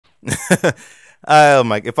Oh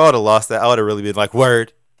my! If I would have lost that, I would have really been like,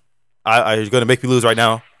 "Word, you're gonna make me lose right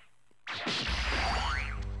now."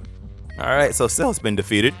 All right, so Cell's been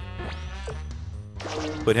defeated.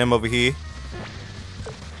 Put him over here,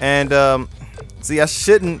 and see, I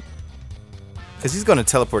shouldn't, cause he's gonna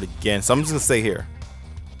teleport again. So I'm just gonna stay here.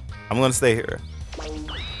 I'm gonna stay here,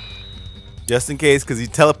 just in case, cause he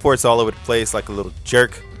teleports all over the place like a little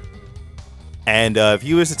jerk. And if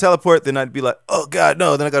he was to teleport, then I'd be like, "Oh God,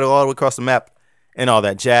 no!" Then I gotta go all the way across the map and all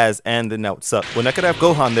that jazz, and then that would suck. When I could have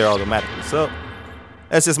Gohan there automatically. So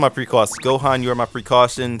that's just my precaution. Gohan, you are my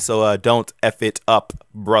precaution. So don't F it up,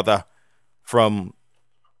 brother. From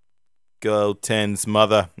Goten's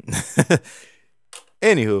mother.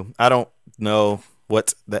 Anywho, I don't know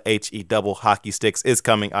what the HE double hockey sticks is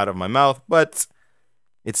coming out of my mouth, but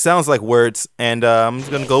it sounds like words, and I'm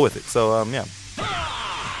just gonna go with it. So yeah.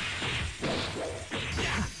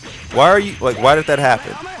 Why are you like? Why did that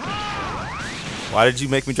happen? Why did you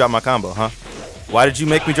make me drop my combo, huh? Why did you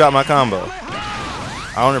make me drop my combo?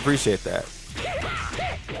 I don't appreciate that.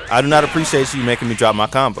 I do not appreciate you making me drop my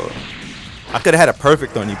combo. I could have had a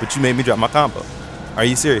perfect on you, but you made me drop my combo. Are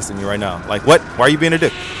you serious with me right now? Like, what? Why are you being a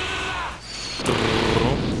dick?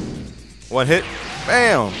 One hit.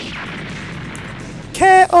 Bam.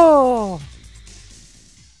 KO.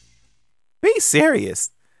 Be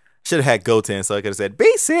serious. Should have had Goten, so I could have said,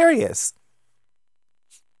 be serious.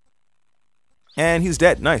 And he's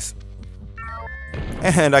dead. Nice.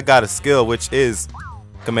 And I got a skill, which is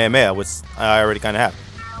Kamehameha, which I already kind of have.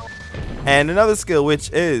 And another skill,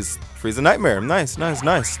 which is Frieza Nightmare. Nice, nice,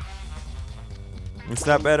 nice. It's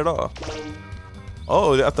not bad at all.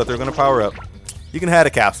 Oh, I thought they were going to power up. You can have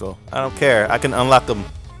a capsule. I don't care. I can unlock them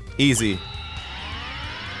easy.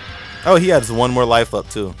 Oh, he has one more life up,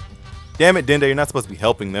 too. Damn it, Dende, you're not supposed to be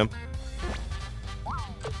helping them.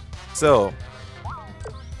 So,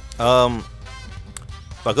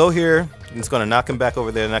 if I go here, it's going to knock him back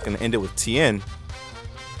over there, and I can end it with Tien.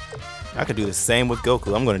 I could do the same with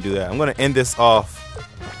Goku. I'm going to do that. I'm going to end this off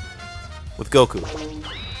with Goku.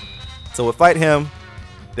 So we'll fight him,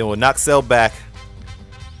 then we'll knock Cell back,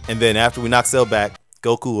 and then after we knock Cell back,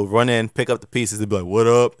 Goku will run in, pick up the pieces, and be like, what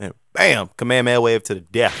up? And bam, Kamehameha wave to the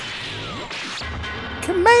death.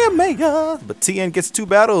 Kamehameha! But Tien gets 2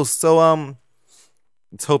 battles, so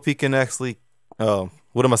let's hope he can actually,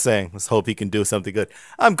 what am I saying? Let's hope he can do something good.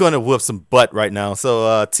 I'm going to whoop some butt right now.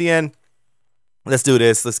 So Tien, let's do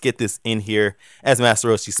this. Let's get this in here as Master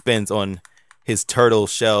Roshi spins on his turtle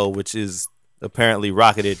shell, which is apparently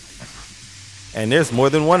rocketed. And there's more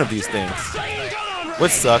than one of these things,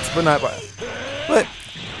 which sucks, but not. But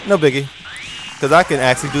no biggie, because I can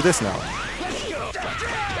actually do this now.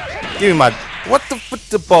 Give me my what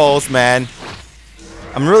the balls, man.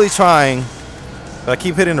 I'm really trying, but I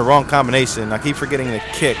keep hitting the wrong combination. I keep forgetting the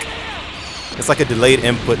kick. It's like a delayed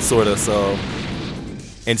input, sort of. So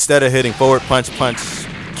instead of hitting forward punch punch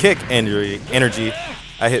kick energy,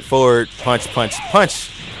 I hit forward punch punch punch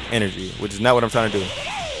energy, which is not what I'm trying to do.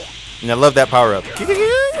 And I love that power up.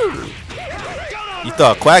 You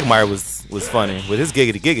thought Quagmire was funny with his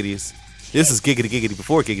giggity giggities. This is giggity giggity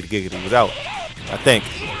before giggity giggity was out, I think,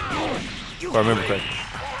 if I remember correctly.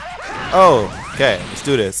 Oh, okay, let's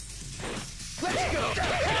do this.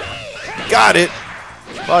 Got it.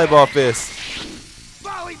 Volleyball fist.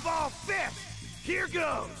 Volleyball fist. Here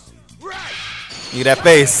goes. Right. Look at that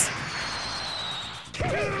face.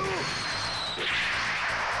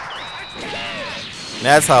 And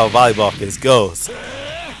that's how a volleyball fist goes.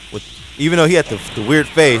 Even though he had the weird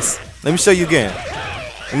face, let me show you again.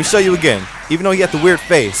 Let me show you again. Even though he had the weird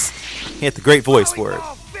face, he had the great voice for it.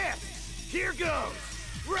 Here goes.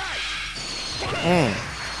 Right.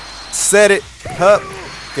 Set it up.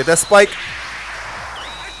 Get that spike.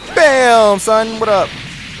 Bam, son. What up?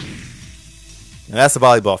 And that's a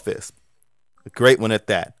volleyball fist. A great one at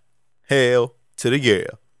that. Hail to the yeah.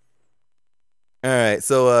 Alright,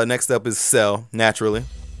 so next up is Cell, naturally.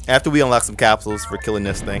 After we unlock some capsules for killing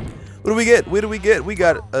this thing. What do we get? What do we get? We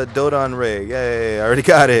got a Dodon Ray. Yay, I already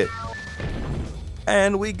got it.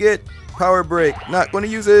 And we get Power Break. Not going to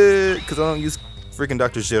use it because I don't use freaking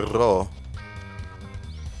Dr. Gero.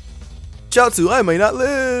 Chaozu, I may not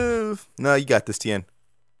live. No, you got this, Tien.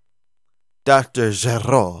 Dr.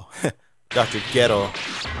 Gero. Dr. Gero.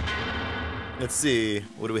 Let's see.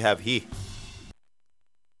 What do we have here?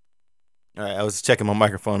 Alright, I was checking my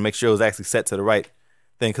microphone, make sure it was actually set to the right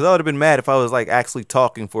thing. Because I would have been mad if I was like actually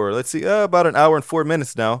talking for, let's see, about an hour and 4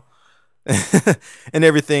 minutes now. And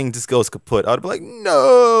everything just goes kaput. I would be like,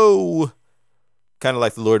 no. Kind of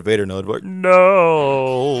like the Lord Vader note. Like,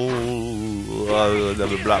 no. Blah, blah,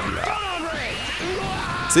 blah, blah.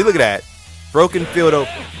 See, look at that. Broken field of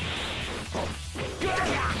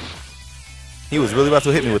He was really about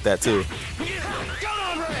to hit me with that too.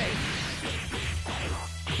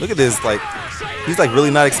 Look at this, like, he's like really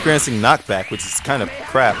not experiencing knockback, which is kind of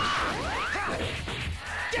crap.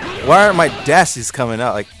 Why aren't my dashes coming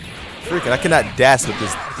out? Like, freaking, I cannot dash with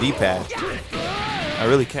this D-pad. I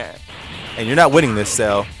really can't. And you're not winning this,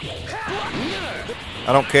 Cell.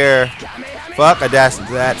 I don't care. Fuck, I dashed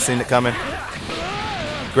into that, seen it coming.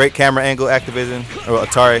 Great camera angle, Activision. Or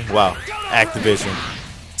Atari, wow, Activision.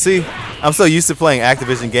 See, I'm so used to playing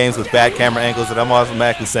Activision games with bad camera angles that I'm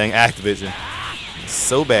automatically saying Activision.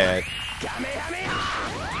 So bad.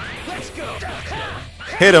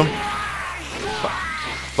 Hit him.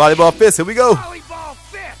 Volleyball fist, here we go. Volleyball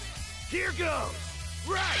fist. Here goes.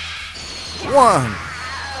 Right. 1,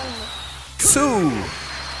 2,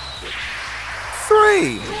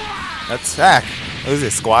 3. Attack. What is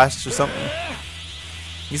it, squash or something?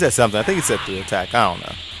 He said something. I think he said the attack. I don't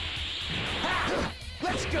know.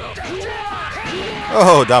 Let's go.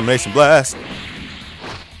 Oh, domination blast.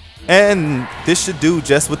 And this should do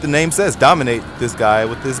just what the name says. Dominate this guy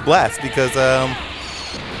with this blast. Because I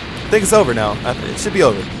think it's over now. It should be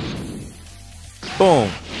over. Boom.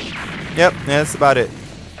 Yep, that's about it.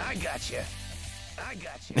 I got you. I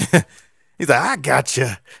got you. He's like, I got you.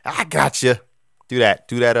 I got you. Do that.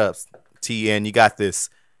 Do that up. TN, you got this.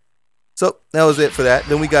 So that was it for that.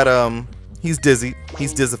 Then we got he's dizzy.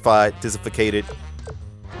 He's dizzified.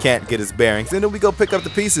 Can't get his bearings. And then we go pick up the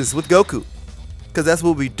pieces with Goku. Because that's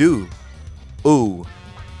what we do. Ooh.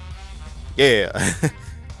 Yeah.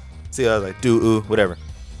 See, I was like, do, ooh, whatever.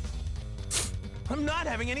 I'm not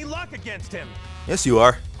having any luck against him. Yes, you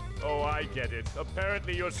are. Oh, I get it.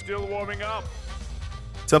 Apparently you're still warming up.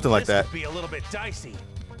 Something like that. This would be a little bit dicey.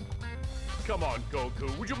 Come on,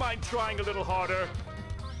 Goku. Would you mind trying a little harder?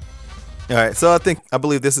 Alright, so I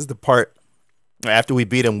believe this is the part after we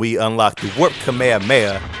beat him, we unlock the Warp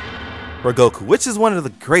Kamehameha for Goku, which is one of the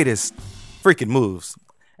greatest freaking moves.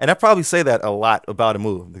 And I probably say that a lot about a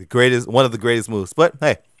move. One of the greatest moves. But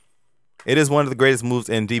hey, it is one of the greatest moves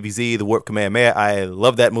in DBZ, the Warp Kamehameha. I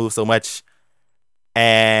love that move so much.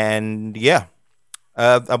 And yeah,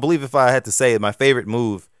 I believe if I had to say my favorite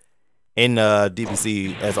move in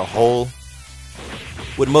DBZ as a whole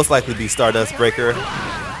would most likely be Stardust Breaker.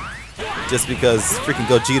 Just because freaking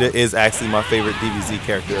Gogeta is actually my favorite DBZ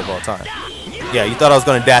character of all time. Yeah, you thought I was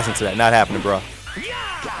going to dash into that. Not happening, bro.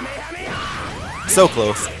 So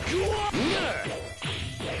close.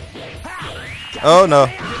 Oh, no.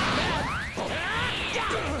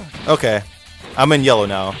 Okay. I'm in yellow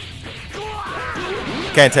now.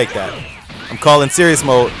 Can't take that. I'm calling serious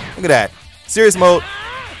mode. Look at that. Serious mode.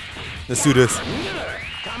 Let's do this.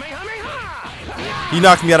 You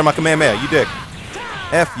knocked me out of my Kamehameha. You dick.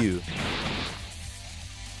 F you.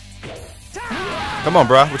 Come on,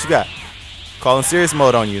 bro. What you got? Calling serious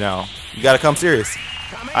mode on you now. You gotta come serious.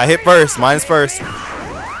 I hit first. Mine's first.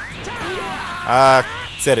 I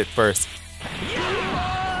said it first.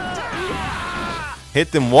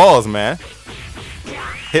 Hit them walls, man.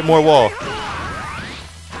 Hit more wall.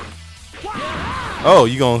 Oh,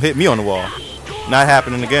 you gonna hit me on the wall. Not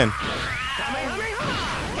happening again.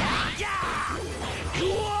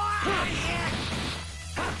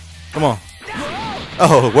 Come on.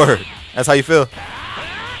 Oh, word. That's how you feel.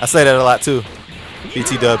 I say that a lot too.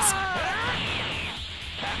 BT dubs.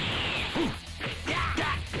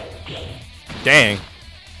 Dang.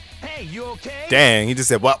 Hey, you okay? Dang, he just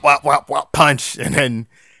said wop wop wop wop punch, and then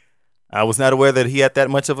I was not aware that he had that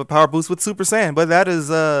much of a power boost with Super Saiyan, but that is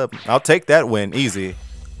I'll take that win easy.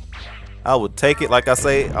 I would take it, like I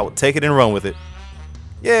say, I would take it and run with it.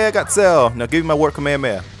 Yeah, I got Cell. Now give me my Warp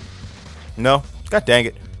Kamehameha. No? God dang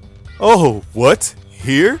it. Oh, what?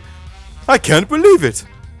 Here? I can't believe it.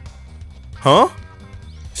 Huh?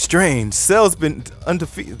 Strange. Cell's been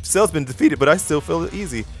undefeated. Cell's been defeated, but I still feel it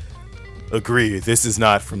easy. Agree. This is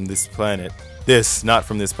not from this planet. Not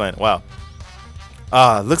from this planet. Wow.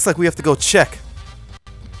 Looks like we have to go check.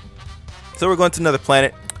 So we're going to another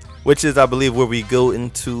planet, which is, I believe, where we go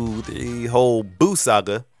into the whole Boo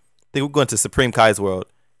saga. I think we're going to Supreme Kai's world.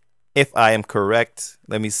 If I am correct.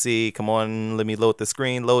 Let me see. Come on. Let me load the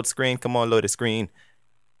screen. Load screen. Come on, load the screen.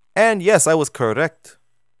 And yes, I was correct.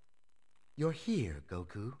 You're here,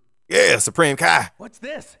 Goku. Yeah, Supreme Kai. What's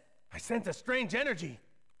this? I sense a strange energy.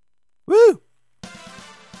 Woo!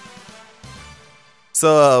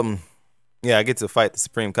 So, yeah, I get to fight the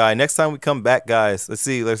Supreme Kai. Next time we come back, guys,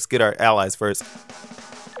 let's get our allies first.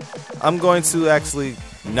 I'm going to actually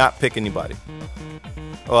not pick anybody.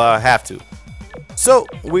 Well, I have to. So,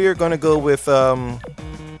 we're going to go with,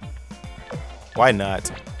 why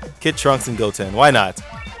not? Kid Trunks and Goten. Why not?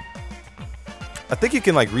 I think you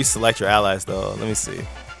can, like, reselect your allies, though. Let me see.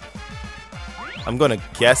 I'm gonna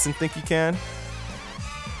guess and think you can.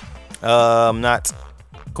 I'm not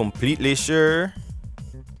completely sure.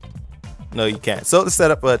 No, you can't. So to set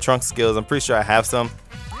up Trunks skills, I'm pretty sure I have some.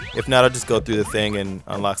 If not, I'll just go through the thing and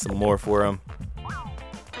unlock some more for him.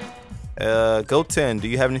 Goten, do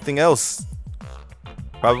you have anything else?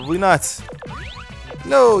 Probably not.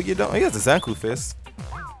 No, you don't. He has a Zanku fist.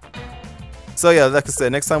 So yeah, like I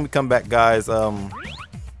said, next time we come back, guys,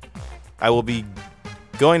 I will be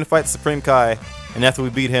going to fight Supreme Kai, and after we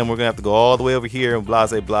beat him, we're gonna have to go all the way over here and blah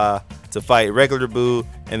blah to fight regular Buu,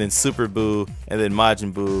 and then Super Buu, and then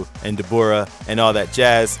Majin Buu, and Dabura, and all that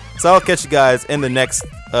jazz. So I'll catch you guys in the next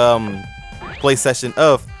play session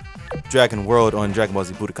of Dragon World on Dragon Ball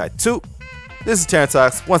Z Budokai 2. This is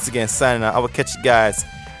TTarantox, once again signing out. I will catch you guys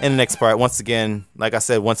in the next part. Once again, like I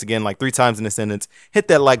said, like 3 times in this sentence, hit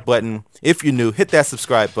that like button. If you're new, hit that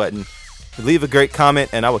subscribe button. Leave a great comment,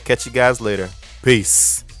 and I will catch you guys later.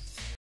 Peace.